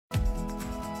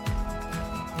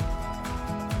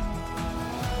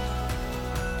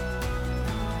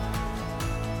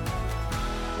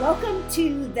Welcome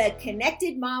to the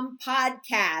Connected Mom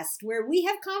podcast, where we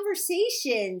have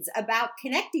conversations about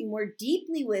connecting more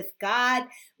deeply with God,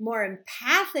 more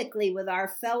empathically with our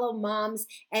fellow moms,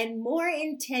 and more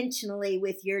intentionally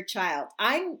with your child.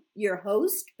 I'm your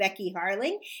host, Becky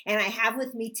Harling, and I have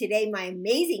with me today my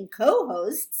amazing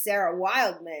co-host, Sarah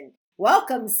Wildman.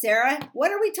 Welcome, Sarah.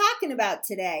 What are we talking about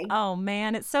today? Oh,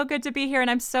 man, it's so good to be here,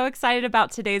 and I'm so excited about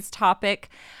today's topic.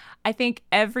 I think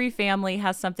every family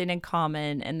has something in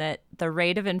common, and that the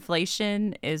rate of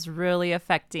inflation is really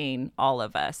affecting all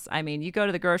of us. I mean, you go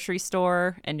to the grocery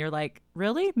store and you're like,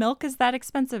 really? Milk is that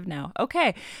expensive now?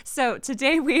 Okay. So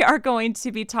today we are going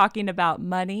to be talking about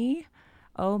money,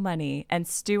 money, and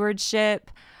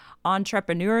stewardship,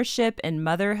 entrepreneurship, and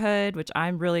motherhood, which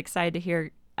I'm really excited to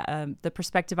hear the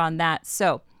perspective on that.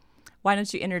 So why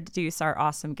don't you introduce our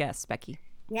awesome guest, Becky?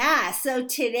 Yeah, so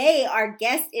today our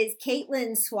guest is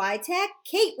Caitlin Switek.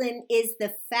 Caitlin is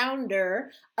the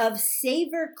founder of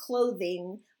Savor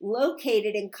Clothing,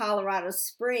 located in Colorado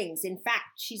Springs. In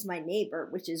fact, she's my neighbor,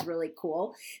 which is really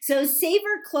cool. So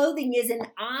Savor Clothing is an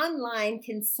online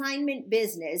consignment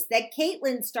business that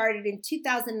Caitlin started in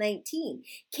 2019.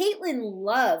 Caitlin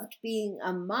loved being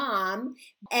a mom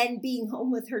and being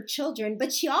home with her children,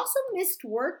 but she also missed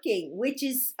working, which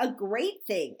is a great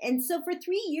thing. And so for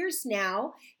 3 years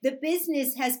now, the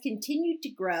business has continued to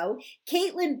grow.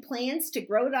 Caitlin plans to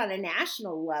grow it on a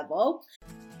national level.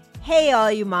 Hey,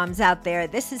 all you moms out there,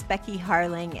 this is Becky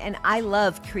Harling, and I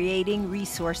love creating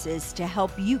resources to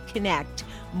help you connect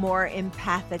more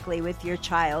empathically with your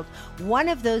child. One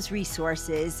of those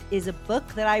resources is a book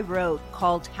that I wrote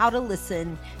called How to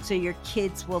Listen So Your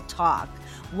Kids Will Talk.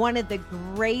 One of the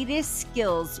greatest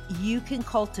skills you can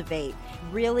cultivate,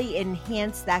 really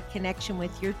enhance that connection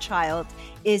with your child,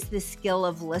 is the skill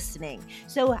of listening.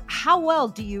 So how well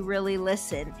do you really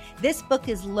listen? This book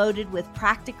is loaded with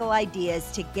practical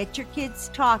ideas to get your kids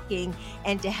talking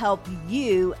and to help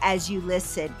you as you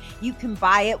listen. You can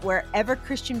buy it wherever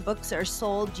Christian books are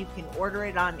sold. You can order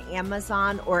it on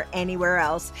Amazon or anywhere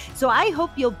else. So I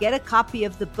hope you'll get a copy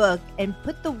of the book and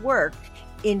put the work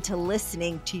into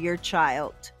listening to your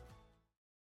child.